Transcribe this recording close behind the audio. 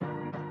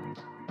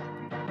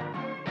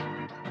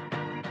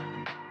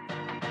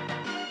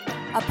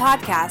a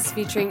podcast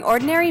featuring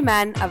ordinary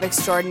men of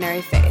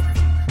extraordinary faith.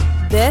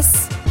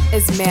 This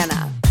is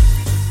Manna.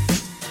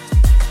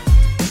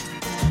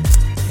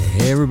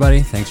 Hey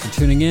everybody, thanks for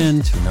tuning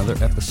in to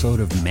another episode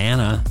of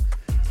Manna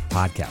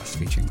podcast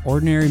featuring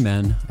ordinary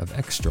men of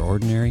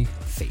extraordinary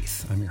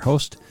faith. I'm your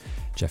host,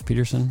 Jeff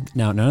Peterson.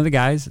 Now, none of the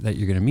guys that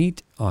you're going to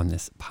meet on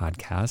this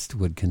podcast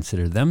would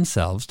consider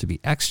themselves to be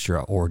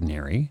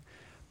extraordinary,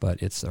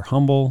 but it's their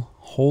humble,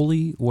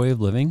 holy way of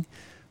living.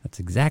 That's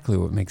exactly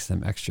what makes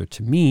them extra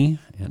to me,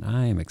 and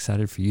I am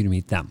excited for you to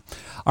meet them.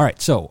 All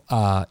right, so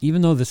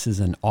even though this is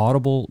an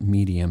audible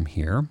medium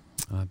here,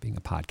 being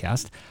a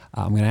podcast,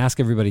 I'm going to ask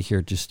everybody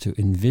here just to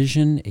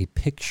envision a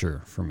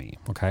picture for me,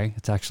 okay?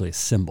 It's actually a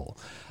symbol.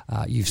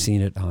 You've seen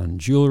it on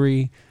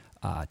jewelry,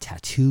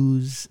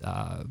 tattoos,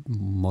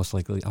 most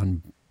likely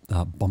on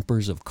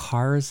bumpers of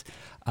cars.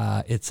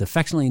 It's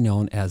affectionately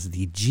known as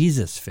the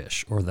Jesus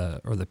fish or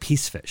the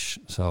peace fish.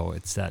 So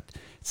it's that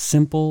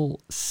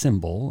simple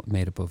symbol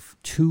made up of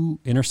two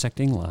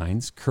intersecting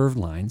lines, curved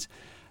lines,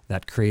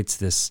 that creates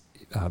this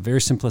very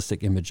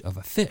simplistic image of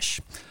a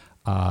fish.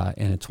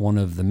 And it's one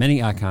of the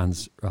many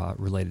icons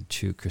related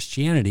to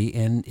Christianity,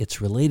 and it's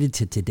related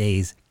to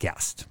today's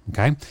guest.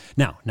 Okay,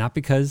 now not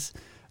because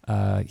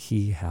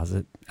he has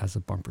it as a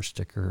bumper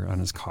sticker on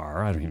his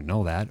car. I don't even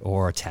know that,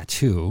 or a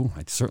tattoo.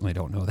 I certainly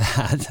don't know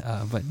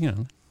that. But you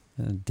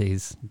know,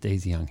 days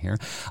young here.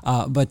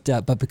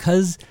 But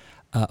because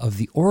of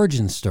the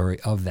origin story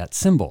of that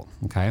symbol.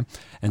 Okay,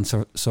 and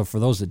so for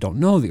those that don't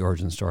know the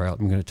origin story, I'm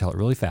going to tell it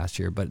really fast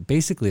here. But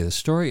basically, the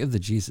story of the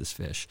Jesus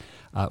fish,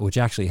 which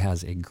actually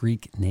has a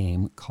Greek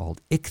name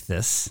called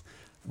ichthys,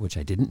 which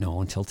I didn't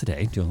know until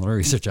today, doing a little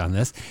research on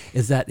this,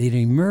 is that it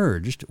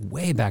emerged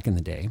way back in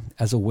the day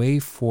as a way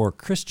for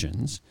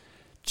Christians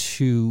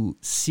to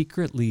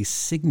secretly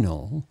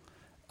signal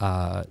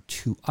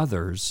to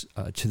others,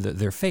 to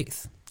their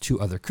faith,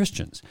 to other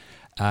Christians.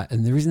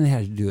 And the reason they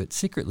had to do it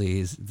secretly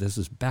is this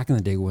was back in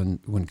the day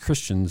when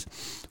Christians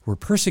were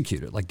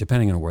persecuted, like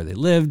depending on where they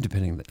lived,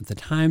 depending on the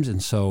times.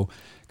 And so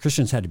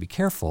Christians had to be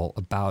careful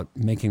about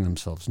making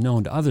themselves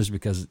known to others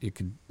because it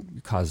could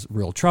cause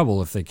real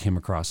trouble if they came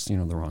across, the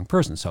wrong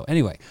person. So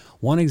anyway,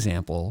 one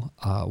example,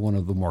 one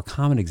of the more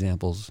common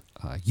examples,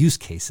 use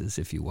cases,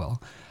 if you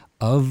will,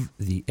 of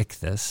the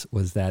ichthys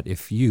was that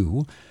if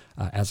you,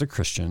 as a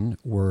Christian,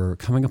 were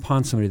coming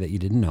upon somebody that you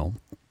didn't know,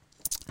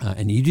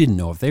 and you didn't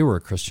know if they were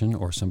a Christian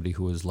or somebody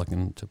who was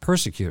looking to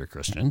persecute a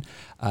Christian,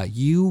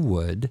 you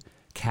would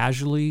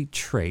casually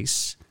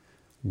trace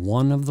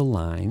one of the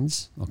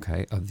lines,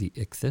 okay, of the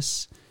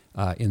ichthys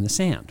in the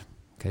sand,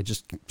 okay,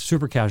 just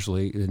super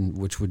casually,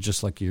 which would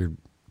just like you're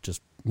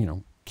just,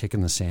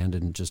 kicking the sand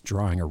and just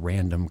drawing a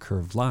random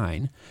curved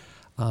line.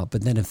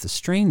 But then if the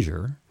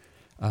stranger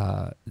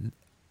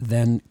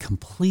then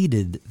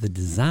completed the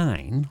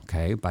design,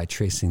 okay, by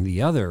tracing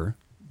the other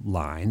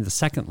line, the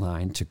second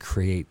line, to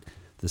create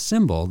the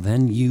symbol,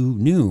 then you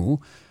knew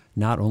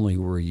not only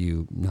were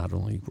you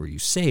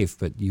safe,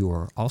 but you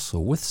were also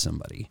with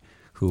somebody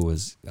who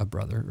was a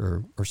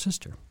brother or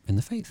sister in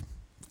the faith.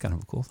 It's kind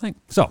of a cool thing.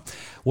 So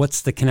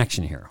what's the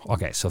connection here?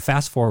 Okay, so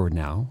fast forward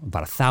now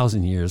about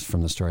 1,000 years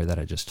from the story that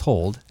I just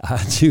told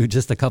to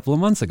just a couple of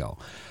months ago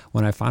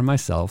when I found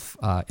myself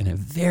in a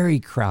very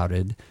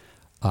crowded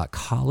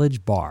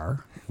college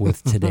bar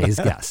with today's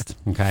guest,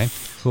 okay,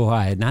 who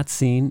I had not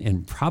seen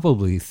in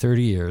probably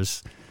 30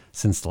 years,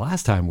 since the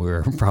last time we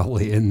were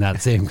probably in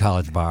that same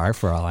college bar,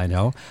 for all I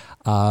know.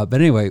 But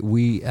anyway,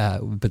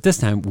 but this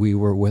time we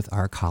were with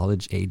our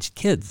college-aged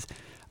kids,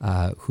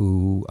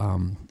 who,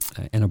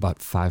 and about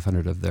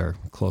 500 of their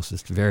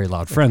closest, very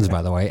loud friends,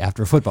 by the way,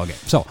 after a football game.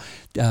 So,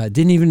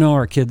 didn't even know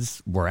our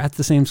kids were at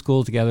the same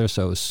school together,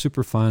 so it was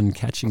super fun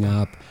catching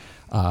up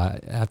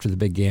after the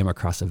big game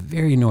across a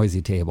very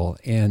noisy table,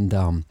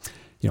 and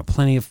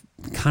plenty of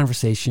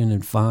conversation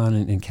and fun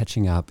and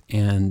catching up,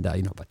 and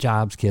about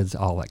jobs, kids,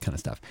 all that kind of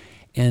stuff.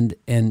 And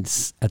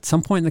at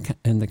some point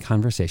in the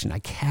conversation, I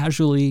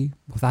casually,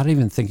 without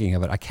even thinking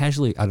of it, I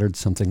casually uttered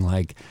something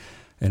like,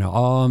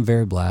 oh, I'm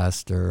very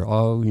blessed, or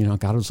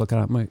God was looking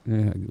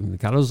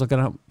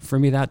out for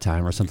me that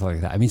time, or something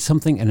like that. I mean,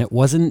 something, and I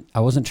wasn't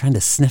trying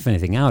to sniff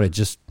anything out. It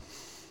just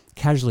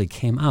casually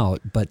came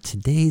out. But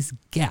today's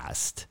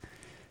guest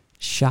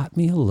shot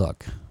me a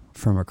look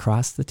from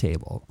across the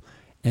table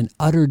and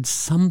uttered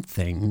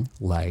something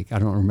like, I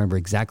don't remember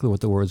exactly what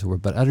the words were,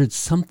 but uttered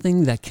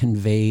something that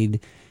conveyed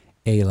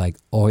a like,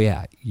 oh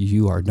yeah,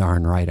 you are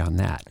darn right on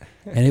that.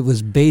 And it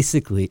was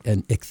basically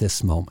an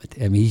ichthys moment.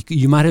 I mean,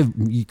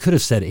 you could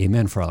have said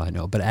amen for all I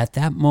know, but at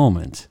that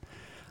moment,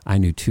 I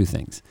knew two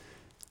things.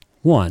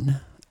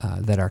 One,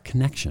 that our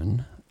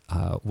connection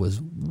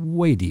was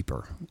way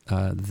deeper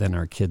than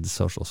our kids'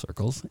 social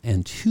circles.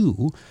 And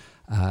two,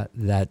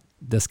 that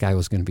this guy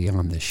was going to be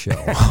on this show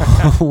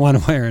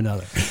one way or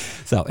another.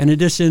 So in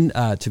addition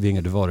to being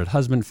a devoted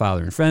husband,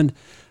 father, and friend,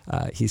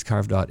 he's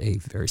carved out a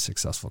very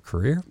successful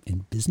career in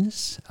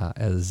business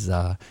as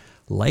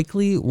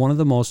likely one of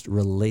the most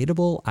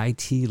relatable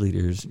IT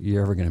leaders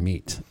you're ever going to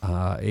meet,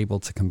 able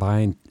to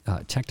combine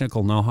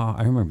technical know-how.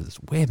 I remember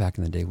this way back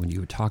in the day when you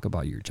would talk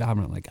about your job,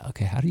 and I'm like,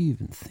 okay, how do you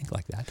even think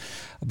like that?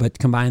 But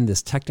combine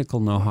this technical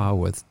know-how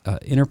with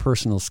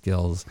interpersonal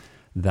skills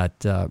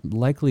that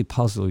likely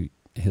puzzle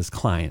his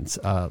clients,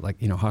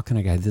 how can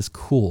a guy this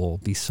cool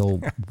be so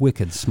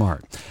wicked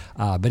smart?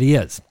 But he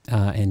is,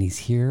 and he's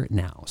here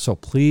now. So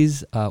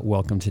please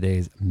welcome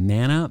today's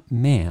Manna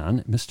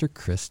man, Mr.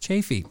 Chris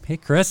Chaffee. Hey,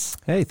 Chris.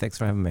 Hey, thanks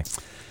for having me.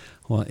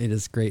 Well, it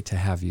is great to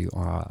have you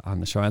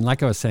on the show. And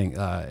like I was saying,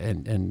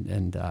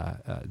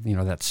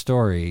 that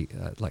story,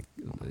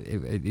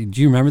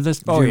 do you remember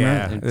this? Oh,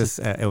 yeah. It was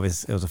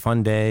a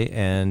fun day,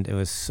 and it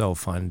was so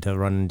fun to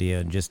run into you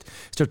and just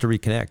start to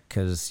reconnect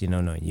because,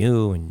 knowing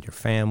you and your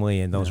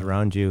family and those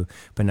around you,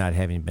 but not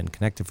having been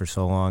connected for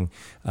so long,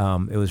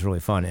 it was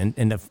really fun.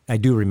 And I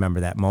do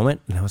remember that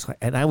moment,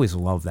 and I always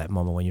love that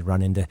moment when you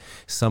run into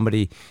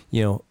somebody,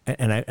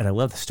 and I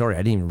love the story. I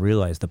didn't even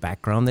realize the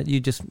background that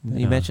you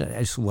mentioned.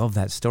 I just love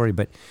that story,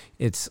 but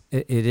it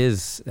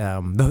is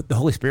the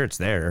Holy Spirit's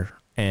there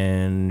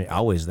and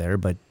always there,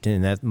 but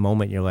in that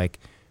moment you're like,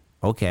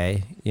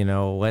 okay,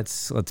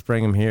 let's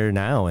bring him here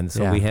now. And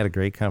so we had a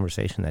great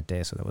conversation that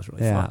day, so that was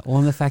really fun. Well,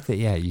 and the fact that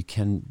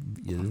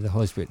the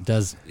Holy Spirit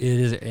does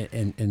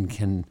and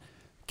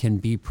can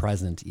be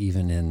present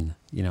even in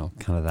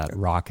kind of that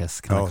raucous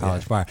kind of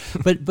college bar.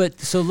 But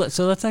so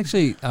let's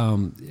actually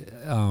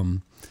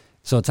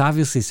so it's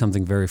obviously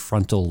something very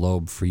frontal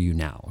lobe for you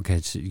now.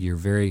 Okay, so you're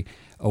very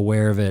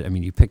aware of it. I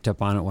mean, you picked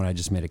up on it when I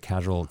just made a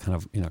casual kind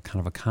of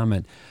a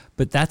comment.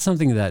 But that's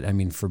something that,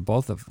 for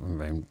both of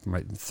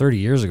 30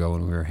 years ago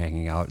when we were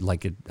hanging out,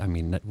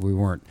 we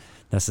weren't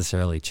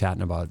necessarily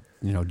chatting about,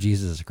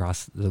 Jesus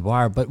across the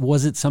bar. But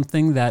was it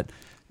something that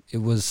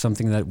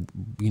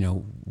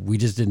we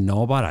just didn't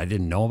know about? I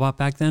didn't know about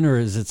back then, or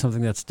is it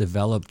something that's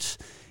developed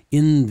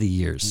in the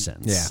years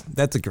since? Yeah,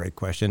 that's a great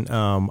question.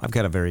 I've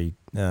got a very,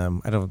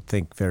 I don't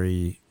think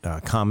very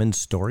common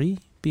story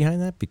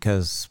behind that,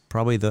 because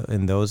probably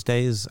in those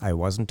days I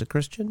wasn't a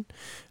Christian.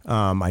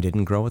 I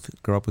didn't grow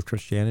up with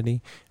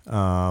Christianity.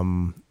 A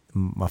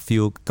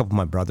couple of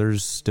my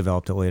brothers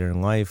developed it later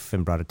in life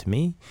and brought it to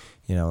me.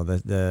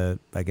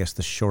 I guess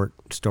the short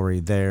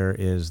story there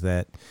is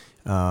that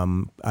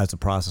as a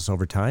process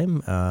over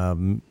time,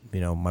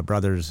 my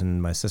brothers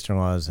and my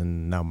sister-in-laws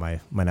and now my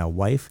now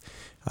wife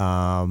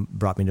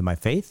brought me to my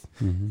faith,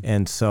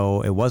 and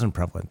so it wasn't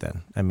prevalent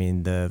then. I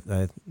mean,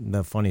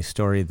 the funny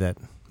story that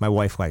my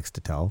wife likes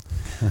to tell,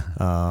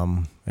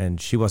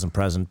 and she wasn't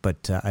present,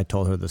 but I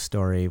told her the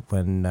story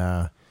when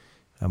my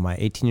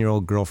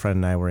 18-year-old girlfriend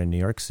and I were in New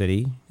York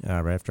City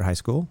right after high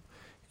school,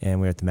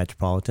 and we were at the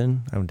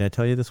Metropolitan. Did I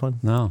tell you this one?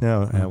 No.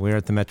 We were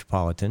at the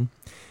Metropolitan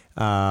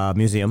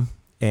Museum,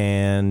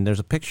 and there's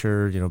a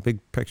picture, big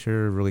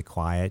picture, really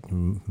quiet.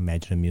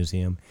 Imagine a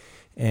museum.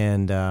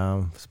 And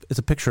it's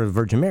a picture of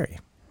Virgin Mary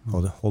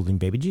holding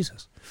baby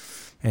Jesus.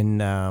 And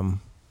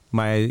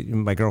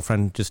my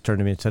girlfriend just turned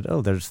to me and said,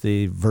 "Oh, there's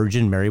the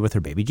Virgin Mary with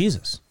her baby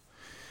Jesus."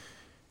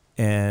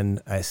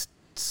 And I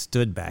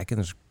stood back in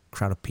this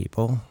crowd of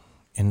people,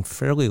 and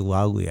fairly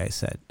loudly I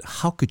said,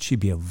 "How could she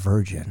be a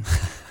virgin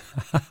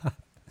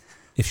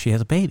if she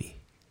has a baby?"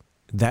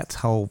 That's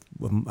how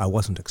I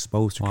wasn't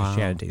exposed to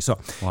Christianity. So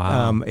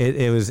over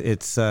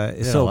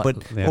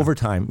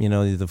time,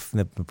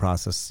 the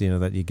process,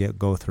 that you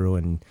go through,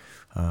 and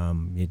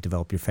you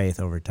develop your faith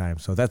over time.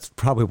 So that's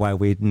probably why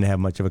we didn't have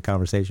much of a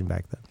conversation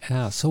back then.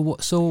 Yeah.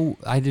 So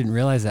I didn't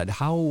realize that.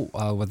 How,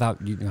 without,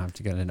 you don't have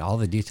to get into all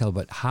the detail,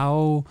 but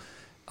how,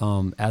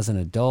 as an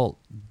adult,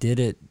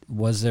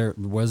 was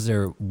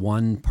there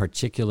one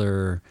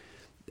particular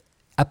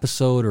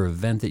episode or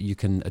event that you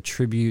can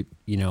attribute,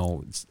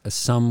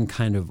 some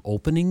kind of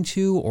opening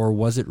to, or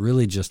was it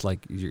really just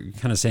like you're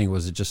kind of saying,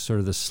 was it just sort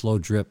of the slow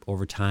drip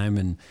over time,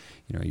 and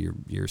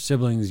your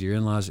siblings, your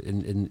in-laws,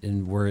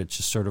 and where it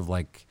just sort of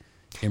like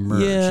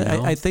emerged? Yeah,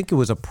 I think it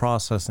was a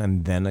process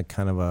and then a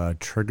kind of a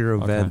trigger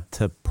event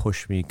to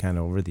push me kind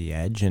of over the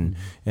edge, and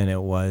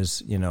it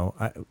was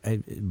a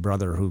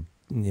brother who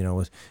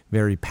was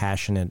very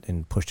passionate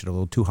and pushed it a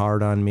little too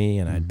hard on me,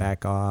 and I'd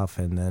back off,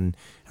 and then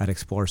I'd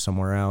explore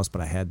somewhere else.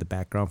 But I had the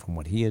background from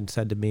what he had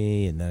said to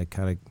me, and then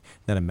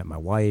I met my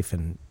wife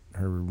and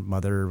her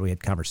mother. We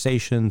had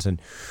conversations,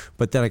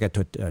 but then I got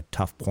to a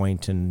tough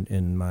point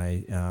in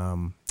my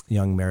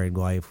young married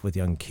life with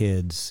young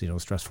kids,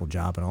 stressful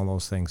job and all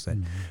those things that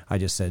I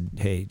just said,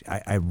 hey,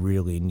 I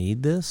really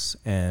need this.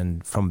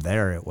 And from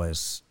there it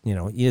was,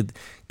 you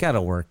got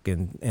to work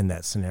in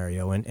that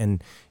scenario.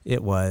 And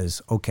it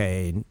was,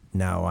 okay,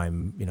 now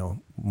I'm,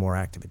 more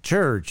active at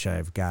church.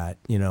 I've got,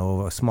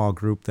 a small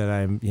group that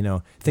I'm,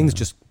 things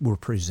just were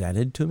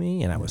presented to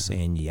me, and I was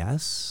saying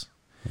yes.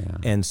 Yeah.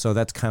 And so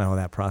that's kind of how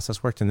that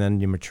process worked. And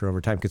then you mature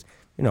over time because,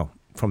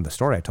 from the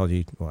story I told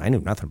you, I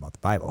knew nothing about the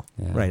Bible,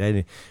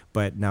 right?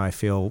 But now I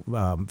feel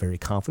very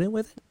confident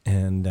with it,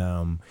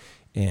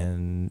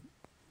 and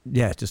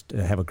just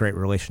have a great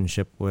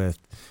relationship with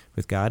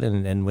God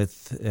and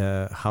with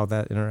how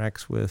that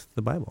interacts with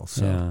the Bible.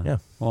 So yeah.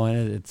 Well,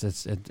 and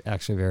it's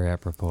actually very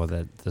apropos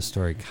that the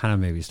story kind of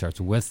maybe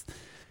starts with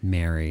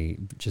Mary,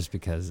 just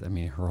because, I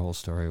mean, her whole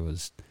story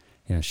was,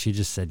 she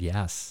just said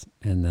yes,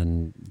 and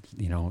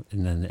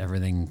then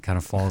everything kind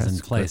of falls in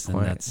place, and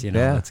that's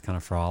that's kind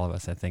of for all of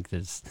us. I think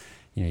there's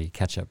you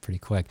catch up pretty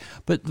quick.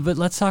 But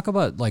let's talk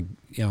about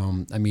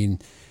I mean,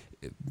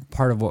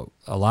 part of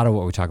a lot of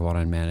what we talk about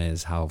on Manna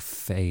is how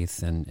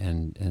faith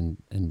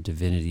and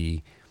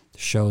divinity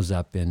shows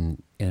up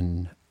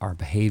in our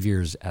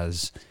behaviors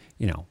as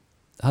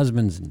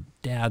husbands and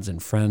dads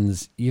and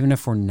friends, even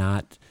if we're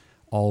not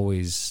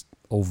always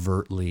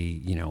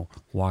overtly,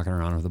 walking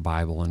around with the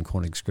Bible and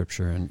quoting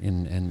scripture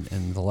and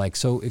the like.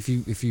 So if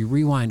you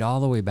rewind all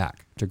the way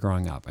back to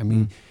growing up, I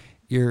mean,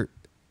 you're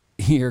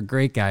a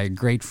great guy, a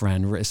great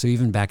friend. So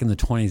even back in the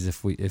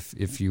 20s,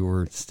 if you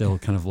were still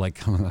kind of like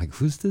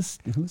who's this?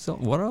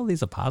 What are all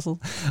these apostles?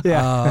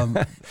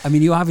 Yeah. I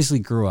mean, you obviously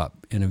grew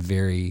up in a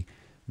very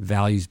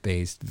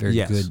values-based, very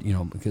good,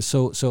 because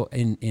so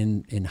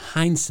in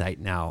hindsight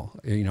now,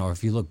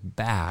 if you look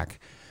back,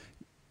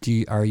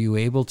 are you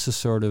able to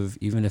sort of,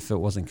 even if it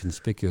wasn't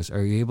conspicuous,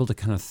 are you able to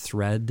kind of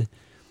thread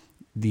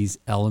these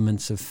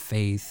elements of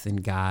faith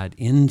and God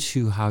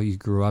into how you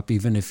grew up,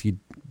 even if you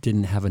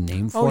didn't have a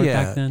name for it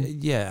back then?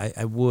 Yeah,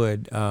 I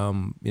would.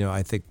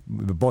 I think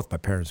both my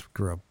parents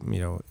grew up,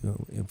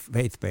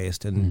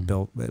 faith-based and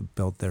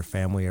built their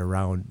family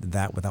around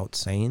that without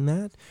saying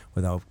that,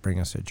 without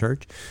bringing us to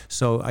church.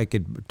 So I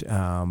could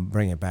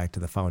bring it back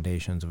to the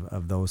foundations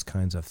of those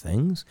kinds of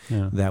things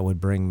that would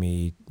bring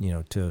me,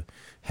 to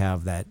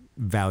have that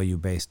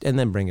value-based, and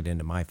then bring it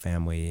into my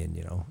family and,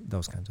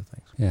 those kinds of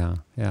things.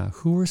 Yeah.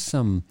 Who were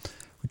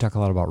we talk a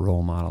lot about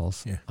role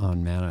models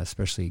on Manna,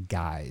 especially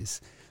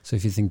guys. So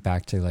if you think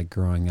back to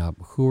growing up,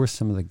 who were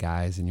some of the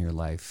guys in your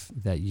life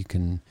that you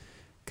can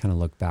kind of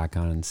look back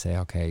on and say,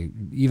 okay,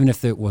 even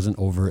if it wasn't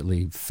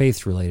overtly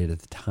faith related at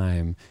the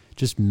time,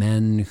 just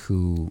men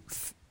who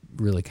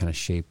really kind of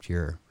shaped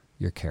your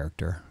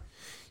character?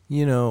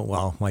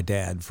 Well, my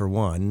dad for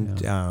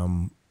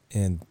one,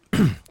 and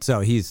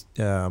so he's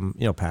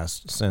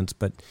passed since,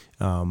 but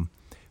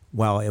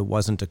while it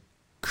wasn't a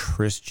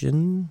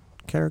Christian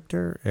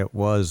character, it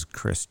was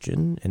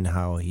Christian in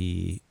how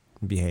he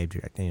behaved.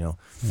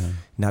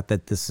 Not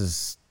that this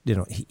is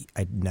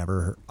I'd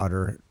never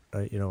utter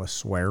a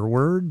swear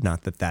word.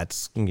 Not that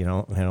that's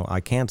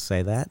I can't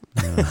say that.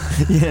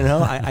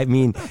 I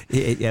mean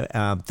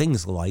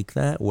things like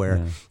that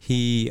where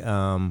he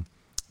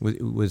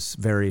was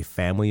very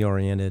family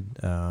oriented,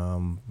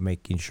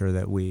 making sure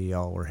that we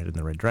all were headed in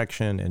the right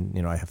direction.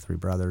 And I have 3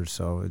 brothers,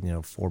 so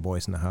 4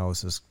 boys in the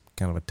house is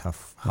kind of a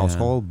tough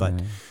household.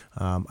 But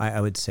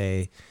I would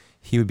say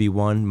he would be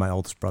one. My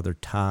oldest brother,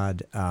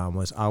 Todd,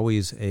 was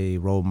always a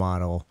role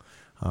model.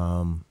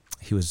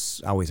 He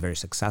was always very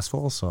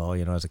successful. So,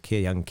 as a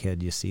young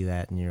kid, you see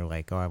that and you're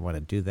like, oh, I want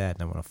to do that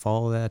and I want to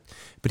follow that.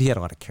 But he had a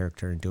lot of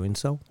character in doing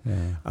so.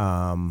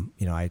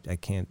 I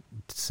can't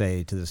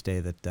say to this day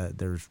that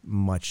there's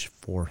much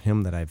for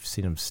him that I've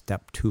seen him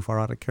step too far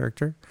out of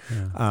character.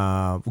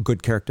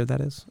 Good character, that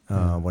is.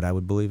 What I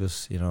would believe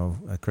is,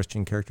 a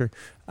Christian character.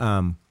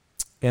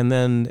 And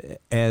then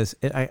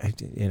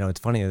it's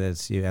funny that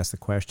as you ask the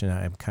question,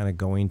 I'm kind of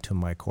going to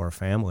my core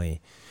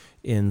family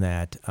in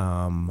that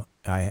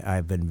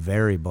I've been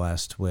very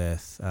blessed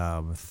with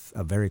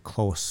a very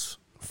close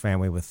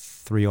family with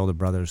 3 older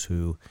brothers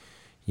who,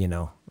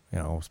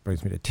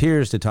 brings me to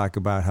tears to talk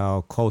about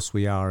how close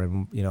we are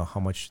and, how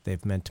much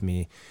they've meant to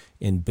me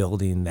in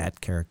building that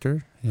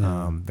character.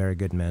 Very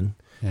good men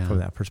from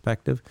that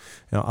perspective.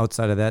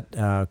 Outside of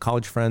that,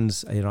 college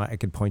friends, I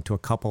could point to a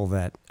couple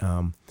that,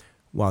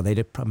 while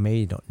they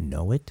maybe don't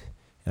know it,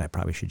 and I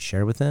probably should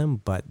share with them,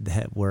 but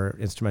that were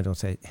instrumental and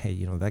say,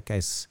 hey, that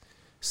guy's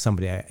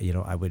somebody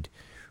I would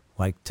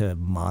like to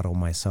model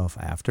myself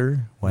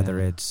after, whether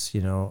it's,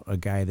 a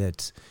guy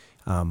that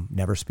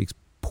never speaks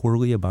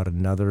poorly about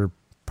another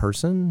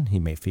person. He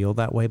may feel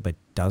that way, but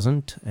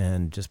doesn't,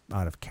 and just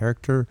out of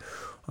character.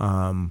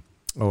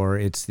 Or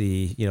it's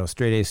the,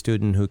 straight A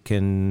student who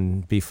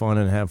can be fun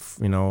and have,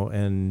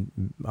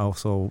 and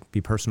also be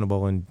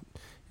personable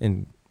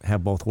and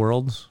have both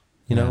worlds,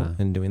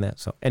 in doing that.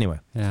 So anyway.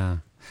 Yeah.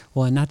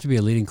 Well, and not to be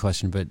a leading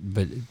question, but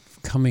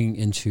coming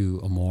into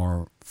a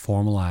more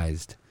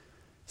formalized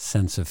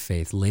sense of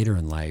faith later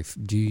in life,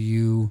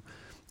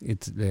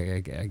 it's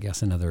I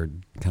guess another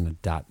kind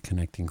of dot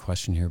connecting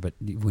question here, but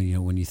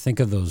when you think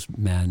of those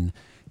men,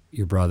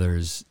 your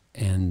brothers,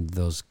 and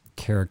those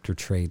character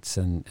traits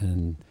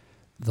and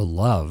the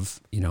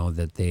love,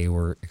 that they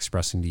were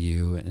expressing to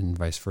you and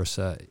vice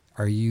versa,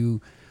 are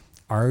you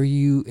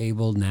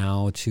able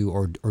now to,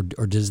 or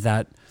does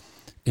that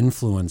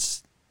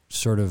influence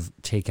sort of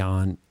take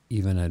on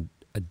even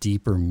a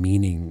deeper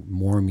meaning,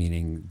 more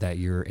meaning that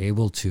you're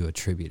able to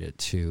attribute it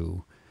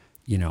to,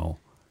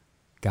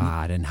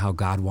 God and how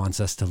God wants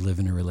us to live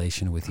in a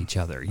relation with each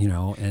other,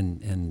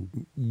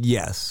 and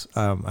yes,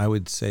 I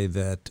would say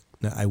that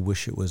I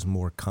wish it was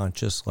more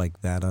conscious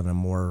like that on a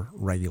more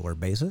regular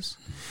basis.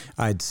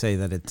 I'd say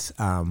that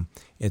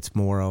it's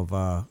more of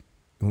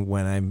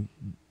when I'm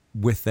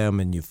with them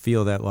and you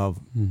feel that love,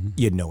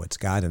 you know it's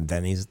God, and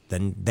then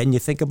then you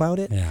think about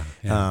it.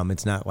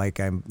 It's not like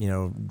I'm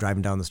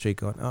driving down the street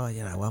going, oh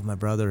I love my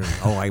brother, and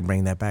I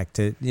bring that back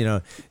to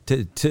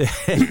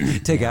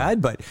to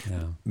God, but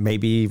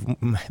maybe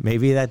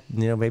that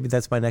maybe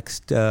that's my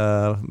next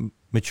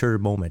mature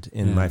moment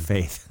in my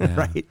faith,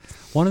 right?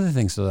 One of the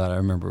things that I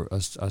remember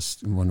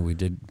us when we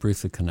did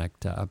briefly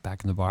connect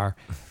back in the bar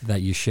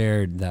that you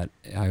shared that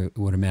I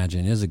would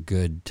imagine is a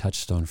good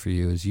touchstone for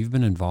you is you've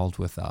been involved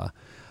with a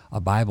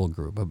Bible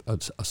group,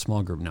 a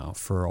small group now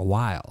for a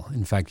while.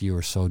 In fact, you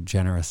were so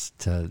generous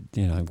to,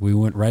 we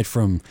went right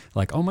from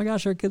like, oh my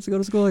gosh, our kids go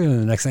to school, and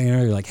the next thing you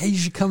know, you're like, hey, you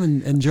should come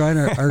and join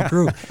our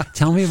group.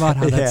 Tell me about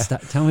how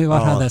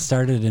how that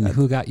started and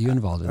who got you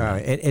involved in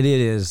that. It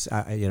is,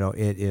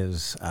 it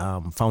is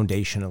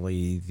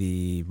foundationally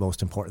the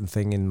most important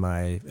thing in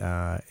my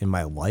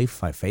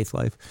life, my faith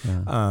life.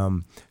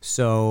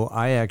 So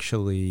I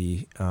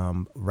actually,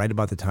 right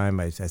about the time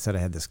I said I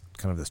had this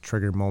kind of this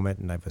trigger moment,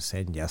 and I was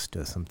saying yes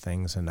to some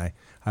things, and I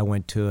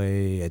went to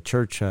a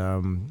church,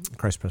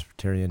 Christ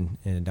Presbyterian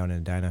down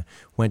in Edina,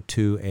 went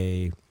to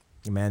a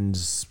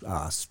men's,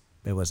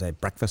 it was a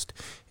breakfast,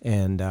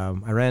 and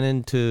I ran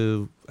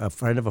into a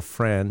friend of a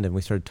friend, and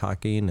we started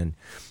talking, and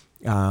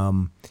I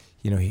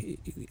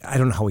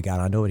don't know how we got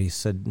onto it. He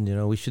said,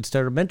 we should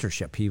start a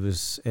mentorship.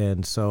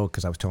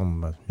 Because I was telling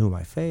him I knew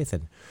my faith,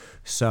 and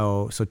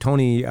so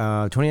Tony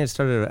had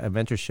started a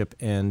mentorship,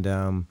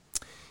 and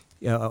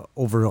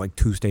over like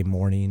Tuesday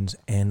mornings,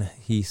 and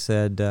he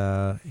said,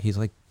 he's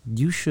like,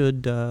 you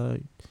should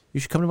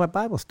come to my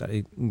Bible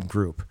study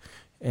group,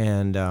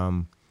 and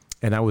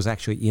I was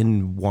actually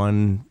in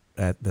one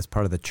that's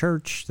part of the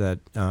church that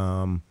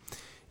that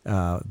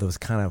was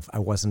kind of, I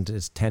wasn't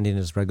attending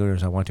as regular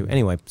as I want to.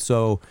 Anyway,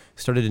 so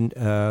started in,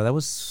 that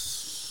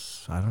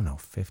was, I don't know,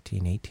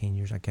 15, 18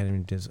 years, I can't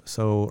even,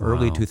 so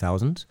early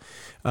 2000s,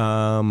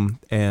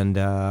 and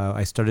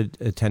I started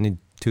attending.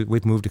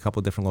 We've moved a couple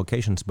of different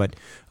locations, but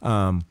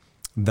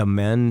the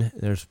men,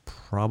 there's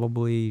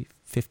probably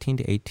 15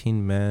 to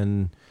 18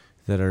 men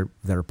that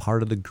are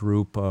part of the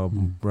group,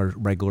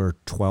 regular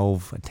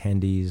 12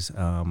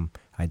 attendees.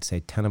 I'd say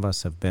 10 of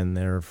us have been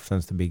there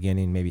since the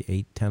beginning,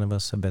 maybe 10 of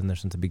us have been there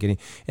since the beginning.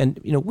 And,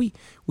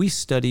 we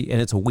study,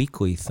 and it's a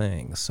weekly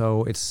thing.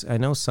 So I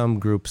know some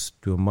groups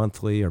do a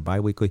monthly or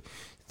biweekly.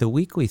 The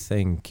weekly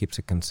thing keeps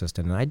it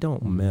consistent, and I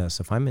don't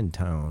miss, if I'm in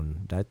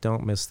town, I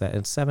don't miss that.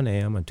 It's 7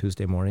 a.m. on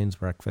Tuesday mornings,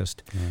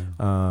 breakfast,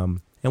 and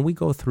we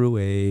go through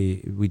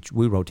we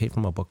rotate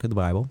from a book of the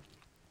Bible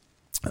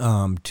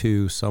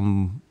to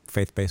some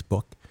faith-based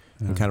book,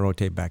 and kind of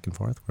rotate back and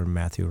forth. We're in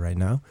Matthew right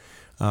now,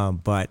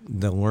 but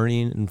the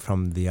learning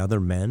from the other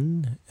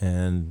men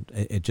and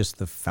it just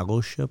the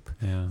fellowship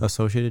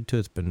associated to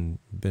it's been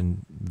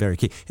very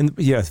key. And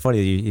it's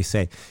funny you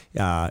say,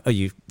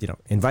 you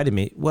invited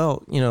me.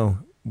 Well,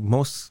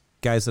 most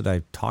guys that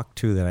I talk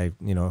to that I,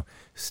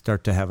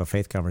 start to have a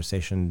faith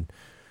conversation,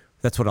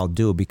 that's what I'll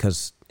do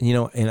because,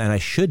 and I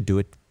should do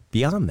it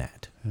beyond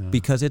that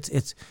because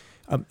it's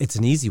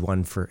an easy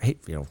one for, hey,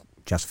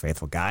 just a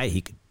faithful guy. He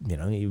could,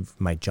 he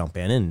might jump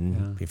in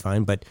and be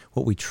fine. But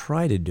what we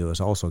try to do is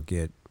also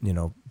get,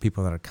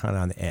 people that are kind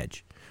of on the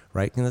edge,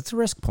 right? And that's a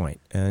risk point.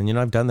 And,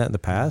 I've done that in the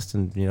past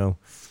and,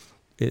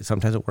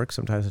 sometimes it works,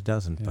 sometimes it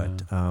doesn't. Yeah.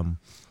 But,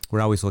 we're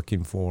always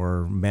looking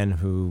for men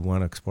who want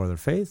to explore their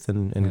faith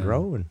and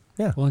grow. And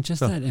well,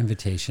 just that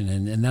invitation.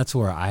 And that's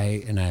where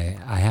I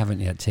haven't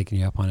yet taken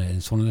you up on it. And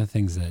it's one of the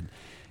things that,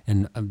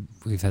 and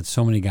we've had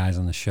so many guys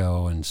on the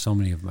show and so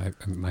many of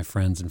my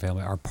friends and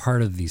family are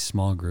part of these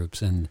small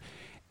groups and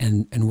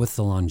with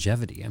the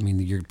longevity. I mean,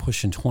 you're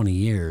pushing 20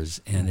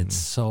 years and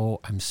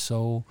I'm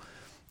so,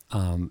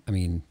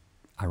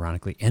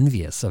 ironically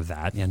envious of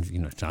that. And,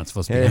 it's not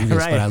supposed to be envious,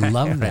 right. But I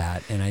love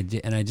that. And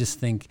I just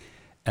think,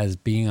 as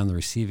being on the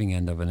receiving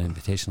end of an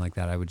invitation like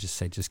that, I would just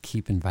say, just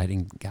keep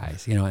inviting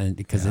guys, and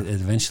because it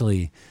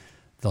eventually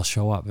they'll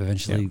show up.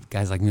 Eventually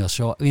guys like me will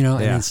show up,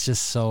 and it's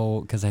just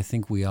so, because I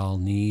think we all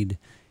need,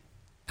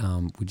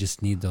 we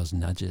just need those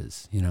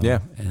nudges, and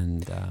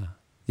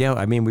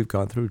we've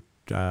gone through,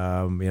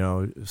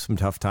 some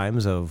tough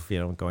times of,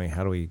 going,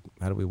 how do we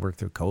work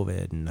through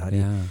COVID, and how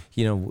do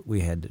you,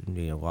 we had,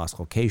 lost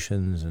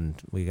locations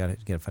and we got to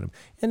get it.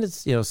 And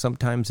it's,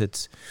 sometimes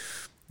it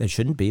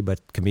shouldn't be,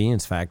 but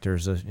convenience factor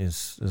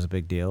is a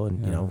big deal.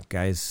 And,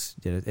 guys,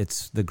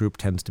 it's the group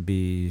tends to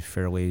be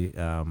fairly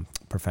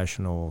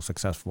professional,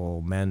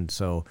 successful men.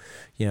 So,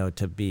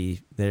 to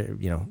be there,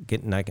 not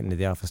getting to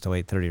the office till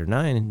 8:30 or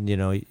 9,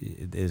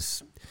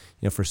 is,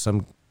 for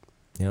some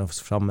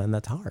men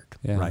that's hard,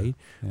 right?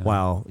 Yeah.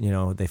 While,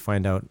 they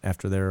find out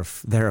after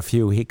they're a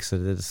few weeks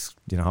that it's,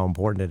 how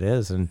important it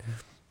is. And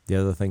the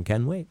other thing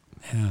can wait.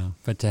 Yeah,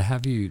 but to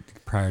have you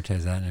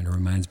prioritize that, and it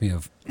reminds me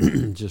of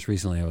just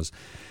recently I was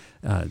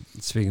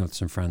speaking with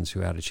some friends who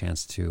had a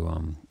chance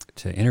to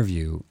to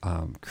interview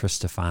Chris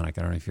Stefanik.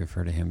 I don't know if you've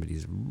heard of him, but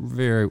he's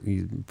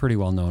he's a pretty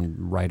well known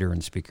writer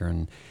and speaker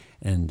in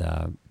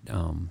the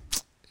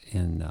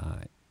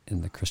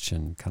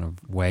Christian kind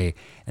of way.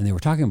 And they were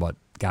talking about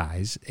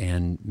guys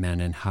and men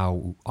and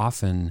how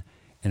often,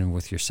 and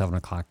with your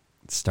 7:00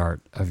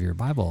 start of your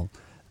Bible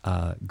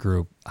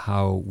group,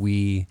 how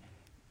we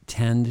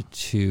tend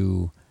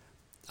to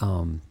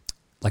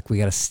like we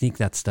got to sneak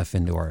that stuff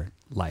into our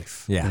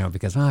life,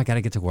 because I got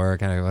to get to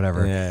work,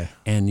 whatever. Yeah.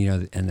 And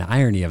and the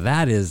irony of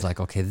that is like,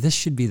 okay, this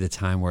should be the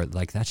time where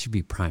like that should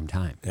be prime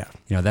time.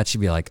 Yeah. That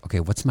should be like, okay,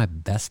 what's my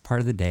best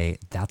part of the day?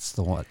 That's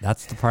the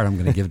part I'm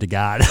going to give to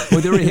God.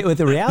 Well,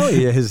 the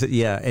reality is,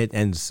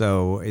 and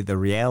so the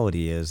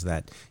reality is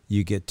that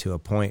you get to a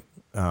point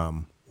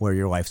where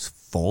your life's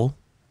full,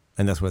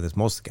 and that's where there's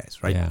most of the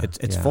guys, right? Yeah,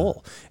 it's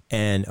full,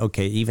 and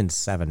okay, even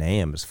 7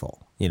 a.m. is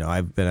full.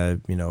 I've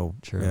been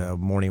a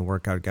morning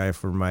workout guy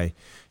for my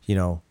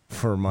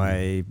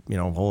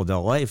whole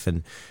adult life.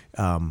 And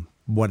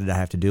what did I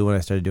have to do when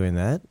I started doing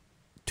that?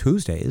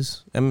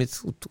 Tuesdays. I mean,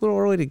 it's a little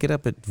early to get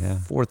up at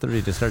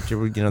 4:30 to start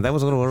your, that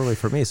was a little early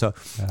for me. So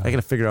I got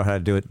to figure out how to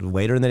do it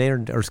later in the day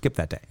or skip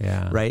that day.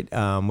 Yeah. Right.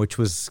 Which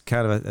was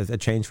kind of a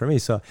change for me.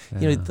 So,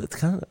 it's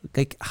kind of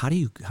like, how do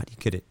you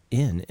get it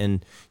in?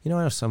 And, I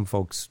know some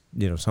folks,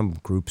 some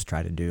groups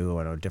try to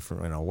do,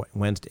 different,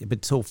 Wednesday,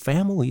 but so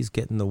families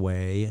get in the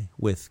way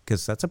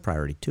because that's a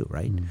priority too.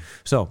 Right.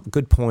 So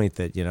good point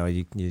that,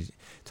 it's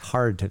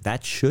hard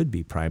that should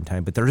be prime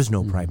time, but there is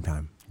no prime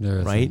time.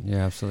 Right?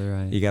 You're absolutely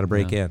right. You got to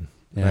break in,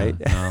 right?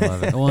 No, I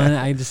love it. Well, and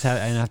I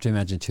have to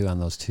imagine too on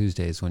those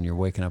Tuesdays when you're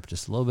waking up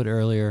just a little bit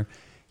earlier,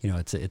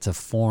 it's a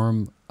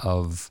form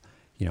of,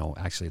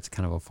 actually it's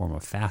kind of a form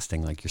of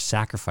fasting, like you're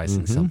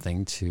sacrificing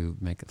something to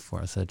make it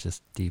for us. That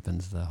just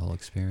deepens the whole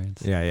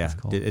experience. Yeah. It's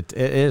cool. It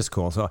is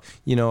cool. So,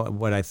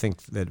 what I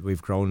think that we've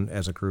grown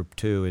as a group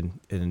too,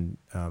 in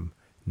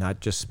not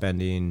just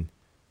spending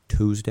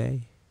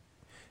Tuesday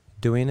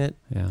doing it.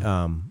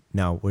 Yeah.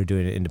 Now we're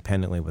doing it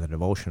independently with the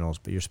devotionals,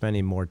 but you're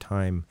spending more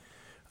time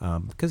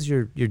because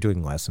you're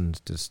doing lessons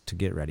just to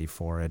get ready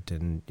for it,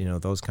 and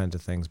those kinds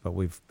of things. But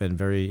we've been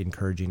very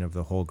encouraging of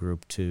the whole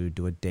group to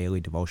do a daily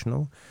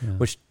devotional,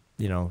 which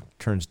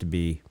turns to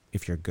be,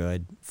 if you're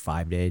good,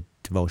 5-day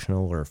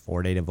devotional or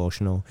 4-day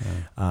devotional.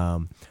 Yeah.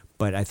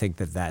 But I think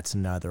that's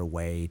another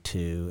way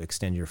to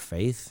extend your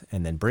faith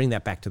and then bring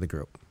that back to the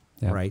group,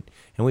 right?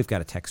 And we've got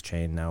a text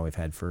chain now we've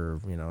had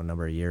for a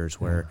number of years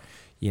where.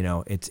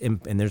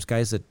 And there's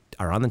guys that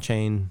are on the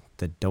chain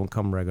that don't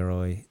come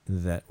regularly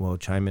that will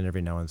chime in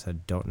every now and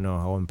then, don't know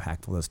how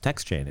impactful this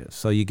text chain is.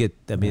 So you get,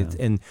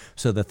 and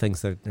so the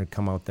things that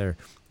come out there,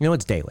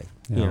 it's daily.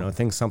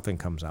 Something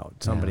comes out.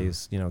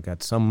 Somebody's,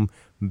 got some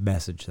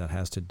message that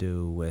has to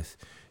do with,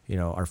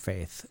 our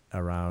faith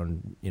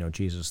around,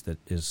 Jesus that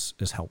is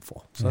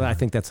helpful. So I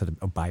think that's a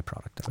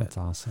byproduct of it. That's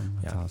awesome.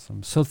 That's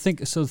awesome. So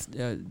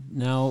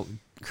now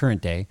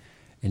current day,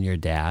 and you're a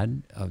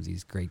dad of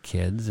these great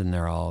kids, and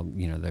they're all,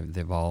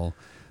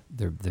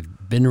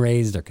 they've been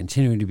raised, they're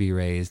continuing to be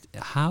raised.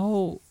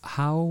 How,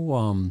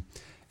 and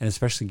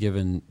especially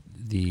given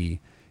the,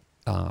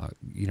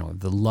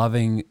 the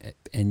loving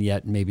and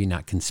yet maybe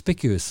not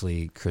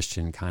conspicuously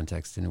Christian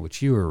context in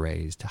which you were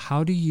raised,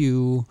 how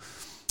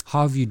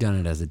have you done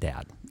it as a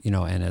dad?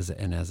 And as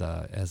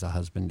a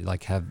husband,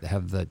 like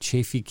have the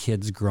Chaffee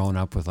kids grown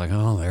up with like,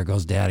 oh, there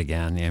goes dad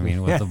again.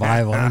 With the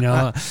Bible,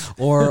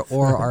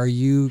 or are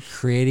you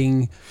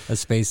creating a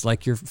space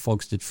like your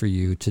folks did for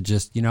you to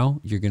just,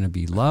 you're going to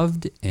be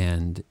loved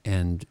and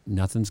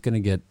nothing's going to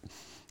get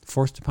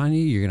forced upon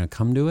you. You're going to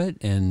come to it,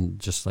 and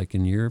just like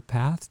in your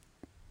path,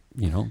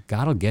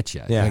 God will get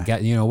you. Yeah.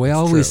 God, we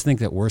always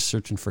think that we're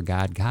searching for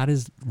God. God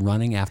is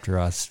running after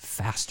us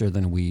faster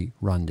than we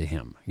run to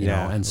Him.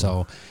 And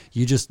so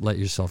you just let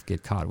yourself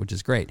get caught, which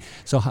is great.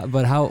 So, how?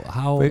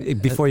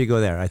 Before you go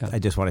there, I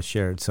just want to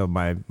share. So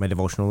my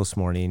devotional this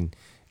morning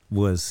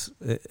was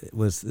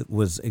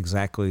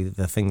exactly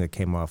the thing that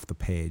came off the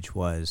page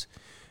was,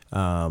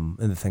 and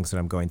the things that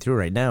I'm going through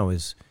right now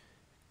is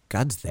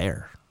God's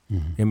there.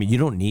 Mm-hmm. You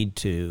don't need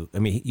to.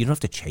 You don't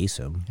have to chase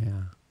Him.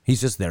 Yeah. He's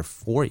just there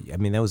for you.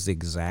 That was the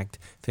exact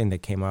thing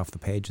that came off the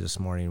page this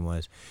morning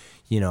was,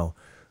 you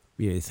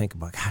think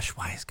about, gosh,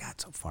 why is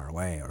God so far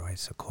away, or why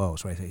is he so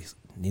close?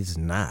 He's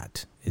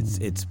not.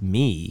 It's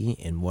me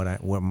and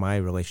what my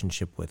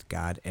relationship with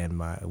God and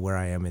where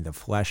I am in the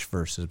flesh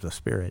versus the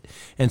spirit.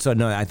 And so,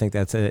 no, I think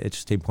that's an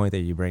interesting point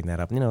that you bring that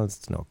up.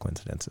 It's no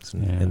coincidences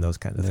and those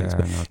kinds of things.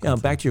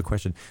 But back to your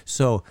question.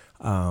 So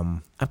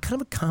I'm kind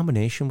of a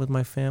combination with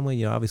my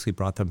family. Obviously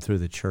brought them through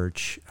the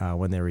church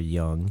when they were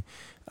young.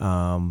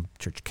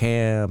 Church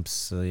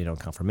camps,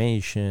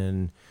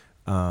 confirmation.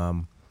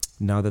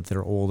 Now that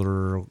they're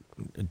older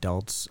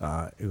adults,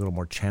 a little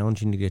more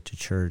challenging to get to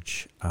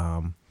church.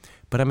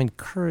 But I'm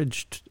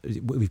encouraged.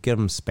 We've given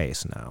them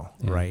space now,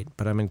 right?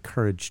 But I'm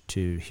encouraged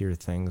to hear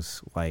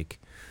things like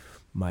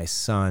my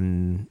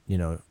son,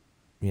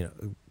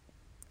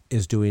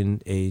 is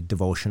doing a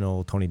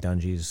devotional, Tony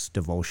Dungy's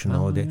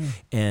devotional,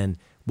 and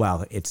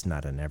while it's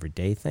not an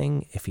everyday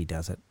thing, if he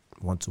does it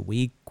once a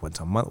week, once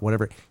a month,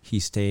 whatever.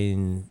 He's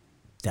staying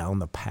down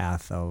the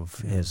path of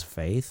his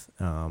faith.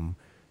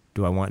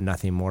 Do I want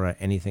nothing more,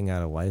 anything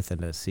out of life than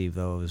to see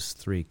those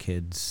 3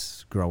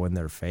 kids grow in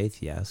their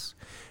faith? Yes.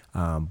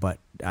 But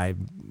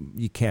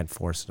you can't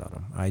force it on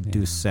them. I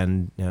do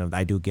send,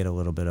 I do get a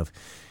little bit of,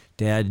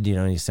 Dad,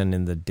 you send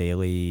in the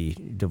daily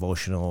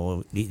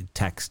devotional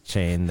text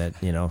chain that,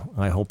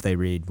 I hope they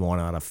read 1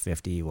 out of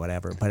 50,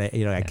 whatever. But,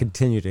 I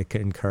continue to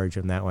encourage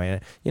them that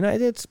way.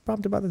 It's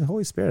prompted by the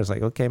Holy Spirit. It's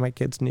like, okay, my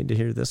kids need to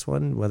hear this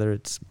one, whether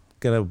it's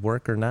going to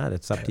work or not.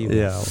 It's up to you.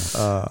 Yeah.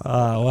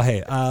 Well,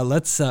 hey,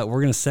 let's,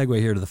 we're going to segue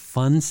here to the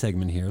fun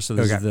segment here. So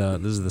this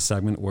is the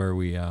segment where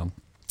we,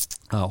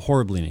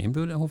 horribly named,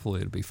 but hopefully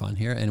it'll be fun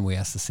here. And we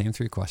ask the same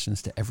 3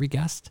 questions to every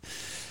guest.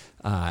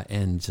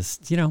 And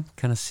just,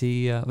 kind of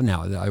see,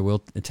 now I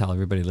will tell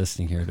everybody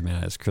listening here to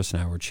Manna, as Chris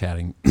and I were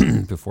chatting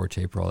before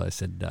tape roll, I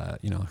said,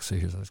 so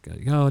here's how it's going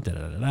to go,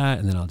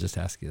 and then I'll just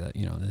ask you that,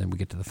 and then we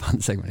get to the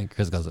fun segment and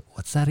Chris goes,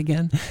 what's that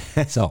again?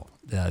 So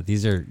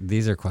these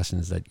are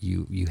questions that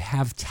you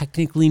have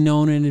technically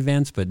known in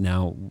advance, but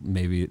now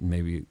maybe,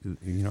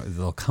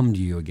 they'll come to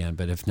you again.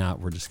 But if not,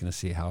 we're just going to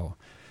see how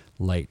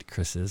light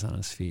Chris is on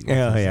his feet.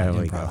 Yeah,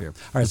 improv here.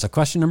 All right. So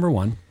question number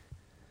 1.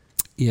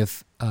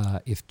 If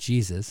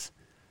Jesus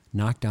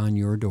knocked on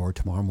your door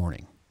tomorrow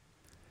morning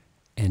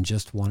and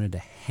just wanted to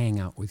hang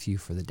out with you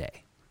for the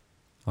day,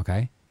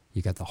 okay?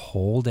 You got the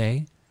whole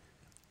day,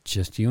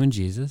 just you and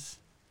Jesus.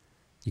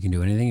 You can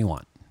do anything you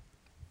want.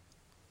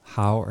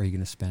 How are you going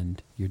to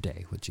spend your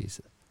day with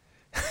Jesus?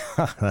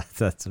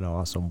 That's an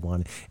awesome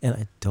one, and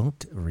I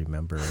don't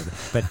remember it.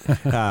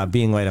 But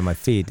being light on my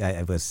feet,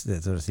 it was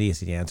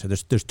easy to answer.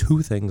 There's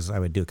 2 things I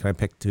would do. Can I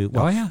pick 2?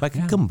 Well, I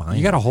can combine.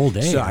 You got a whole day.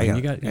 So I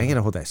get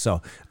a whole day.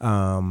 So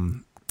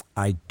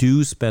I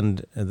do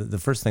spend. The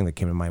first thing that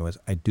came to mind was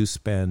I do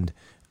spend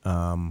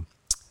a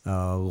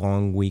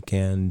long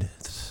weekend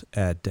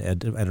at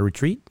a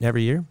retreat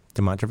every year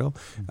to Montreal,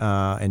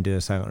 and do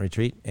a silent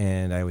retreat.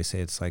 And I always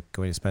say it's like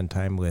going to spend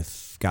time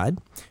with God,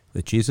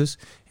 with Jesus,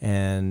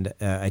 and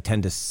I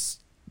tend to.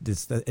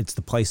 It's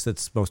the place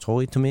that's most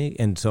holy to me,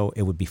 and so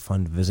it would be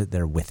fun to visit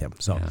there with him.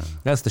 So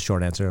that's the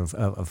short answer of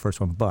the first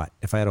one. But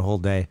if I had a whole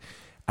day,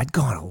 I'd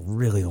go on a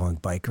really long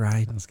bike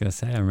ride. I was going to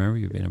say, I remember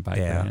you being a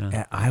biker.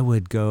 Yeah. I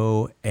would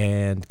go,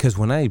 and because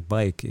when I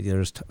bike,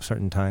 there's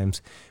certain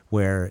times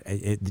where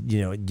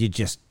you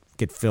just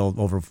get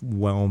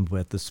overwhelmed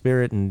with the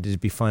Spirit, and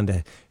it'd be fun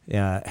to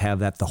have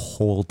that the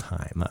whole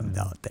time I'm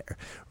out there,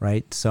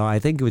 right? So I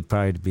think it would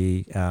probably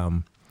be,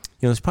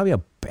 there's probably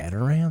a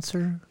better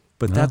answer,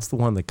 but that's the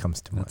one that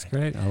comes to mind. That's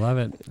great. I love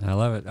it.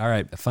 All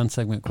right, a fun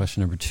segment,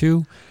 question number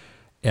 2.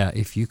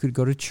 If you could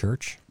go to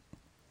church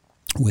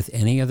with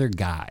any other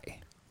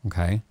guy,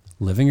 okay,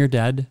 living or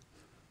dead,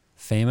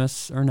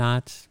 famous or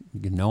not, you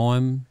can know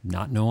him,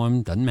 not know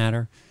him, doesn't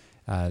matter,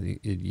 but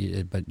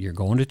you're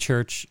going to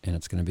church and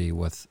it's going to be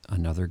with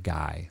another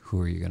guy.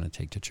 Who are you going to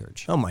take to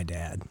church? Oh, my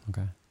dad.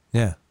 Okay.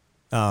 Yeah.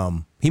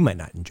 He might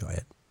not enjoy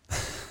it,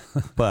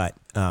 but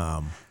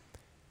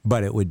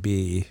it would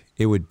be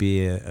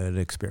an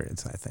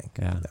experience, I think,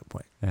 at that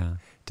point. Yeah.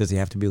 Does he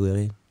have to be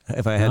living?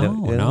 If I had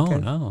no, okay.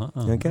 No,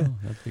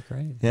 that'd be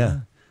great. Yeah.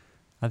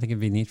 I think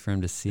it'd be neat for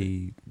him to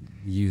see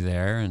you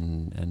there,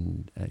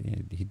 and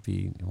he'd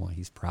be,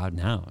 he's proud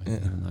now,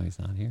 even though he's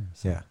not here.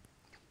 So. Yeah.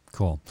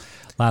 Cool.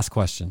 Last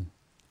question.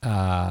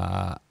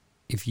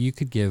 If you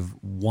could give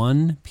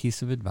one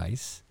piece of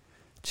advice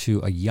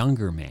to a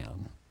younger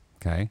man,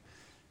 okay,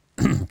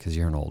 because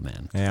you're an old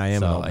man. Yeah, I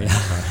am an old man.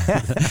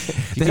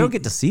 They don't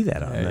get to see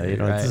that on there.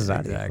 Right,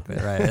 exactly,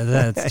 right.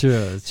 That's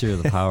true. It's true,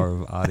 the power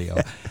of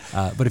audio.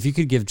 But if you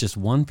could give just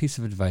one piece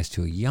of advice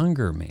to a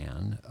younger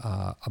man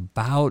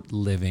about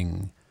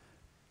living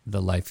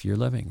the life you're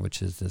living,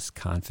 which is this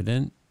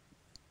confident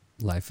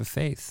life of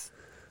faith,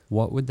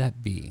 what would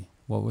that be?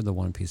 What would the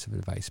one piece of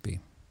advice be?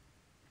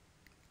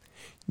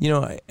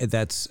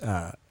 That's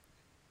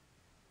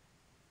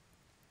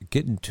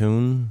get in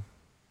tune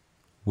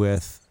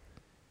with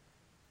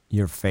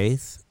your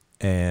faith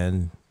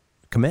and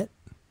commit.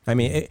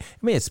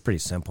 It's pretty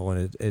simple,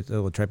 and it's a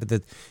little trite,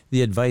 but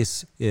the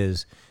advice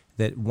is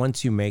that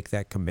once you make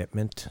that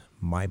commitment,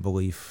 my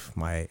belief,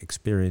 my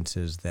experience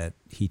is that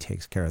he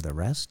takes care of the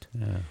rest.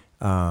 Yeah.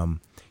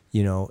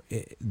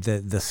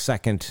 The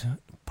second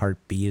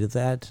part B to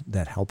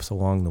that helps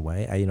along the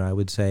way. I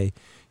would say,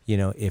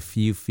 if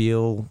you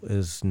feel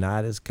is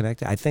not as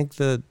connected, I think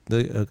a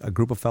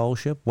group of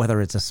fellowship,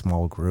 whether it's a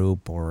small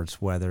group or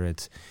whether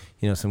it's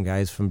some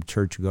guys from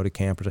church who go to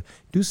camp, or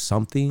do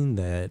something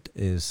that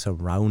is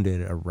surrounded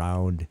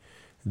around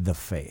the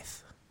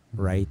faith,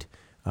 right?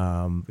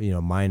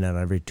 Mine on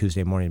every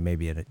Tuesday morning,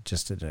 maybe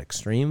just at an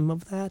extreme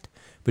of that,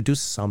 but do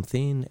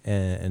something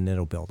and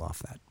it'll build off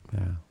that.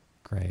 Yeah,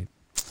 great.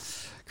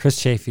 Chris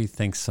Chaffee,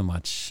 thanks so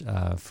much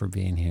for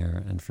being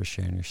here and for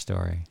sharing your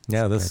story.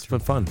 Yeah, this has been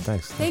fun.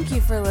 Thanks. Thank you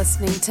for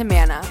listening to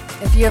Manna.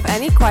 If you have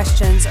any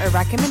questions or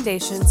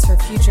recommendations for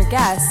future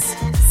guests,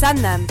 send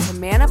them to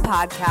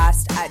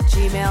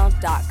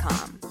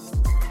mannapodcast@gmail.com.